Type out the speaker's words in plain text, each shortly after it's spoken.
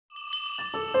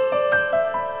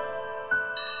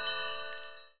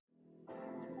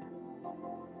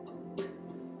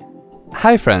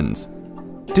Hi friends!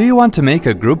 Do you want to make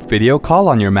a group video call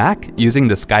on your Mac using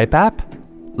the Skype app?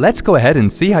 Let's go ahead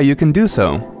and see how you can do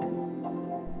so.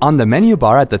 On the menu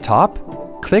bar at the top,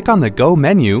 click on the Go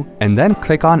menu and then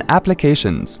click on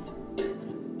Applications.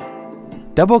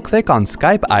 Double-click on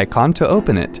Skype icon to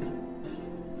open it.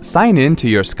 Sign in to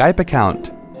your Skype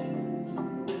account.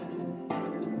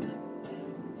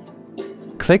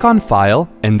 Click on File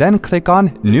and then click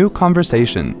on New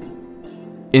Conversation.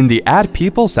 In the Add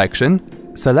People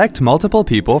section, select multiple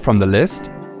people from the list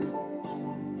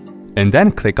and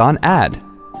then click on Add.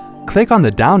 Click on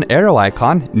the down arrow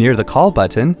icon near the Call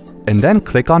button and then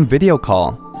click on Video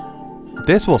Call.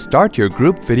 This will start your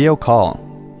group video call.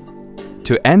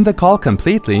 To end the call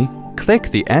completely, click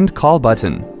the End Call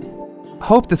button.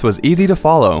 Hope this was easy to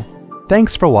follow.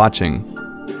 Thanks for watching.